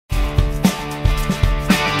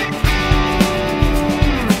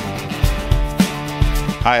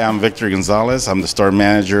Hi, I'm Victor Gonzalez. I'm the store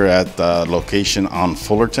manager at the location on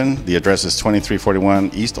Fullerton. The address is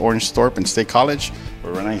 2341 East Orange Thorpe in State College.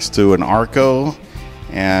 We're right next to an Arco,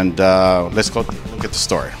 and let's go look at the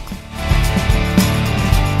store.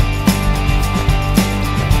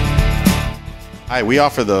 Hi, we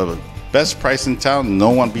offer the best price in town.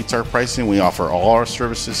 No one beats our pricing. We offer all our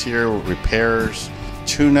services here: repairs,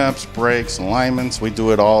 tune-ups, brakes, alignments. We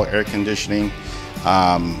do it all. Air conditioning.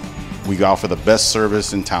 We offer the best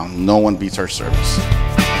service in town. No one beats our service.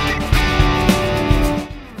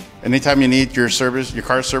 Anytime you need your service, your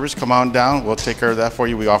car service, come on down. We'll take care of that for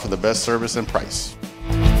you. We offer the best service and price.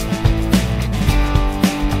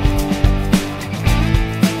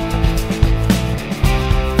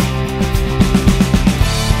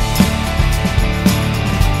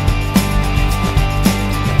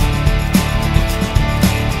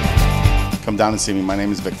 Come down and see me. My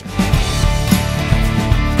name is Victor.